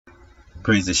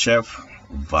Crazy Chef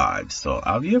vibe. So,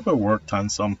 have you ever worked on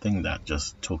something that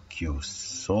just took you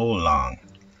so long,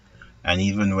 and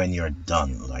even when you're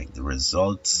done, like the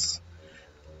results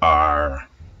are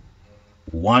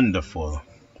wonderful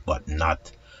but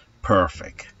not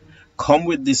perfect? Come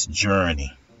with this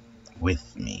journey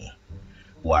with me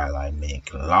while I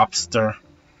make lobster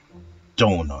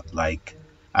donut. Like,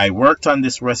 I worked on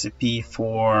this recipe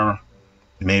for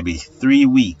maybe 3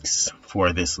 weeks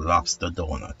for this lobster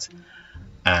donut,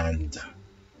 and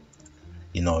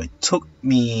it took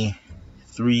me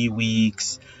 3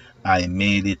 weeks. I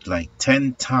made it like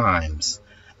 10 times,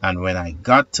 and when I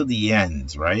got to the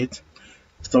end, right?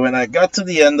 So when I got to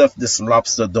the end of this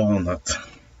lobster donut,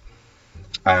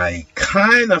 I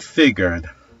kind of figured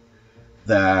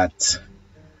that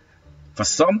for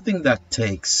something that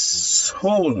takes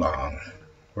so long,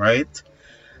 right?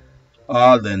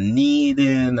 All the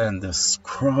kneading and the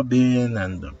scrubbing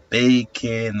and the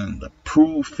baking and the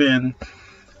proofing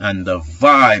and the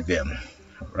vibing,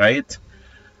 right?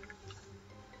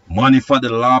 Money for the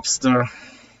lobster,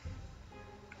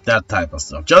 that type of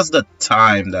stuff. Just the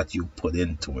time that you put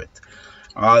into it.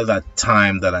 All that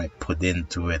time that I put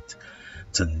into it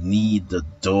to knead the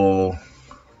dough,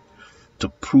 to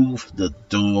proof the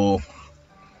dough,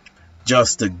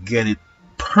 just to get it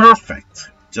perfect.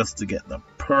 Just to get the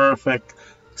perfect,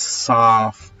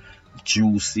 soft,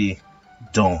 juicy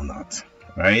donut,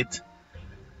 right?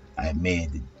 I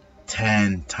made it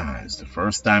 10 times. The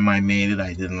first time I made it,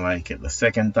 I didn't like it. The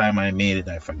second time I made it,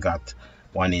 I forgot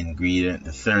one ingredient.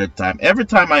 The third time, every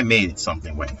time I made it,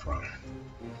 something went wrong.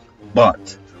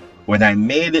 But when I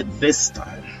made it this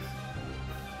time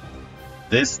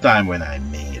when I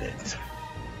made it,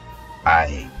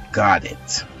 I got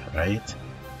it, right?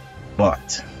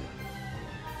 But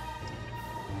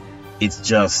it's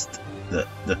just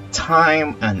the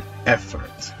time and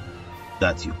effort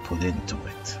that you put into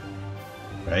it,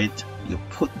 right? You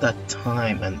put that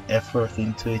time and effort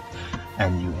into it,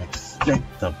 and you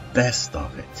expect the best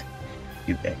of it.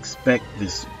 You expect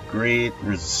this great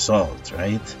result,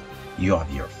 right? You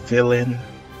have your filling,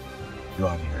 you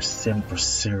have your simple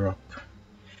syrup,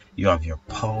 you have your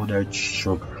powdered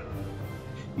sugar,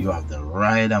 you have the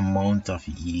right amount of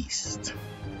yeast,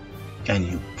 and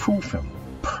you proof them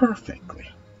perfectly.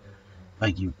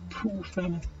 Like, you proof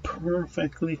them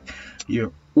perfectly.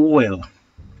 Your oil,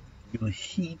 you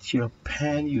heat your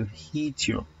pan, you heat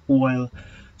your oil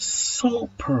so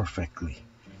perfectly.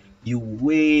 You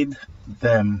weighed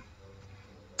them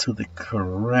to the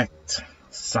correct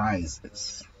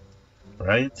sizes,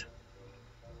 right?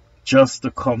 Just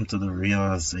to come to the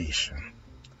realization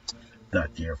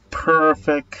that you're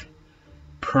perfect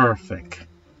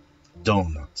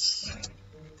donuts.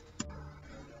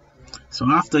 So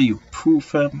after you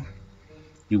proof them,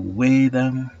 you weigh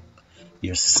them,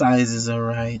 your sizes are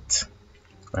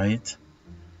right?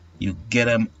 You get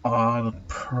them all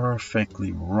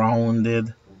perfectly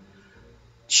rounded,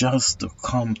 just to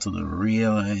come to the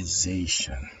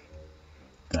realization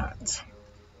that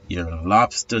your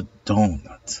lobster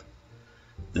donut,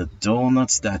 the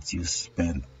donuts that you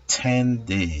spent 10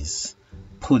 days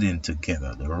putting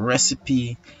together, the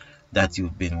recipe that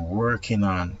you've been working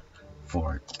on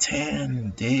for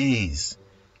 10 days,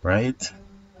 right?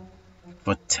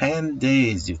 For 10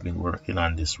 days you've been working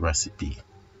on this recipe.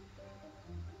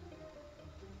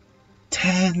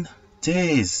 10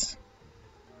 days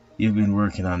you've been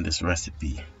working on this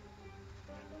recipe,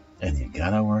 and you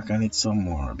gotta work on it some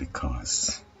more,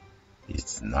 because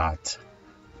it's not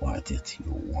what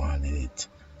you wanted it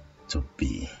to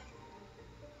be.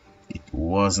 It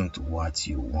wasn't what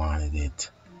you wanted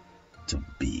it to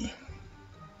be.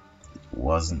 It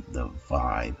wasn't the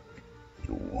vibe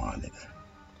you wanted.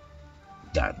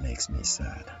 That makes me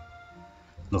sad.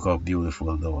 Look how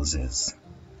beautiful those is.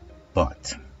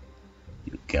 But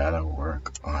you gotta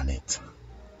work on it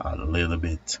a little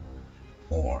bit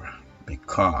more,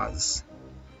 because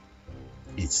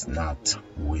it's not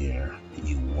where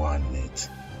you wanted it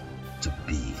to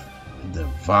be. The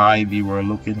vibe you were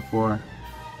looking for,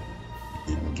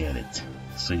 you didn't get it.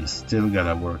 So you still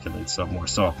gotta work on it some more.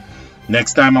 So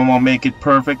next time I'm gonna make it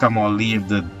perfect, I'm gonna leave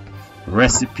the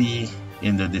recipe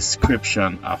in the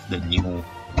description of the new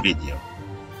video.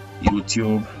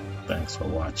 YouTube, thanks for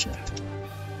watching.